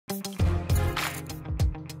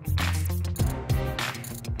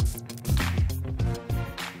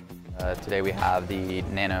Today we have the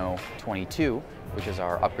Nano 22, which is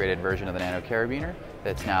our upgraded version of the Nano Carabiner.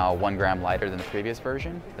 That's now 1 gram lighter than the previous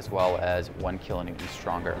version, as well as 1 kilonewton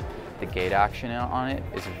stronger. The gate action on it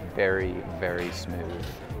is very, very smooth.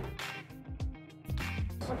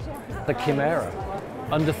 The Chimera,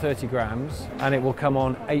 under 30 grams, and it will come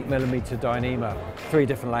on 8mm Dyneema, 3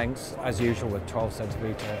 different lengths, as usual, with 12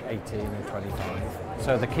 centimeter, 18 and 25.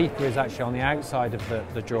 So the keeper is actually on the outside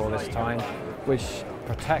of the jaw this time, which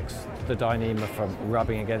protects the Dyneema from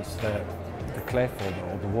rubbing against the cliff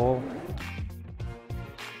or the wall.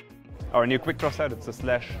 Our new quick draw set, it's a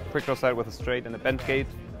slash quick draw set with a straight and a bent gate.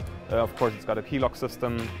 Of course, it's got a key lock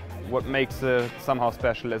system. What makes it somehow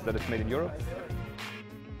special is that it's made in Europe.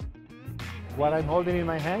 What I'm holding in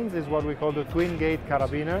my hands is what we call the twin gate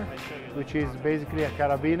carabiner, which is basically a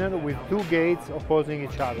carabiner with 2 gates opposing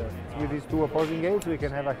each other. With these 2 opposing gates, we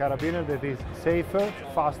can have a carabiner that is safer,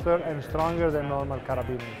 faster and stronger than normal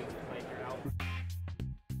carabiners.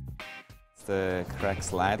 The crack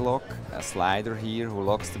slide lock, a slider here who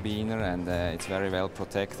locks the biner, and it's very well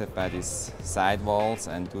protected by these side walls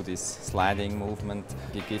and do this sliding movement.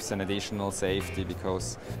 It gives an additional safety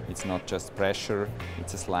because it's not just pressure,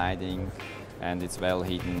 it's a sliding and it's well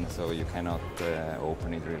hidden, so you cannot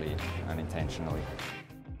open it really unintentionally.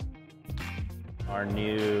 Our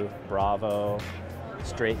new Bravo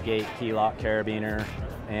straight gate key lock carabiner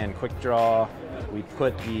and quick draw. We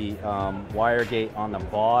put the wire gate on the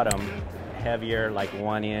bottom, heavier, like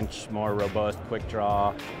 1 inch, more robust quick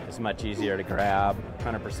draw. It's much easier to grab,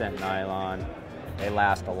 100% nylon. They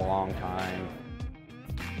last a long time.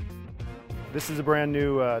 This is a brand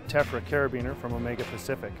new Tephra carabiner from Omega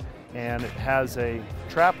Pacific, and it has a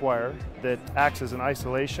trap wire that acts as an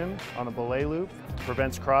isolation on a belay loop,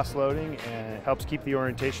 prevents cross-loading, and helps keep the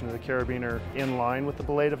orientation of the carabiner in line with the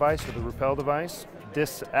belay device or the rappel device.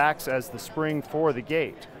 This acts as the spring for the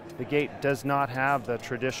gate. The gate does not have the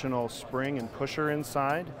traditional spring and pusher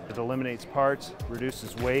inside. It eliminates parts,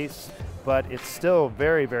 reduces waste, but it's still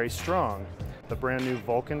very, very strong. The brand new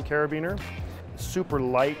Vulcan carabiner, super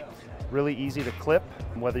light, really easy to clip,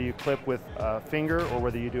 whether you clip with a finger or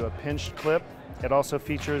whether you do a pinched clip. It also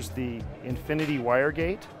features the infinity wire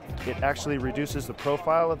gate. It actually reduces the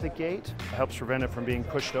profile of the gate, helps prevent it from being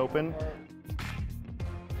pushed open.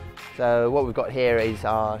 So what we've got here is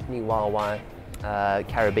our new wire wire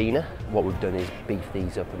carabiner. What we've done is beef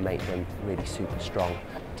these up and make them really super strong.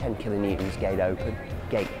 10 kilonewtons gate open,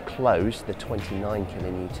 gate closed, the 29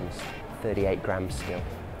 kilonewtons, 38 grams still.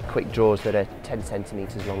 Quick draws that are 10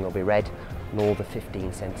 centimeters long will be red, and all the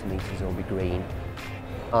 15 centimeters will be green.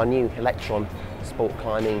 Our new Electron sport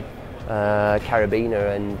climbing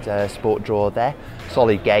carabiner and sport drawer there.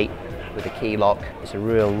 Solid gate with a key lock. It's a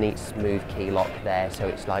real neat, smooth key lock there, so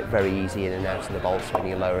it's like very easy in and out of the bolts when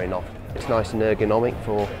you're lowering off. It's nice and ergonomic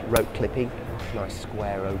for rope clipping. Nice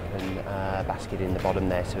square open basket in the bottom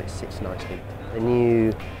there, so it sits nicely. The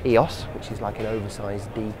new EOS, which is like an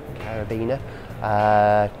oversized D carabiner.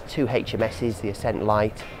 2 HMSs, the Ascent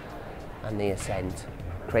Light and the Ascent.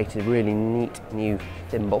 Created a really neat new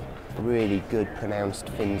thimble. Really good pronounced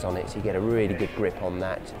fins on it, so you get a really good grip on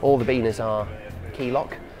that. All the biners are key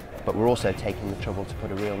lock, but we're also taking the trouble to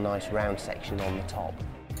put a real nice round section on the top.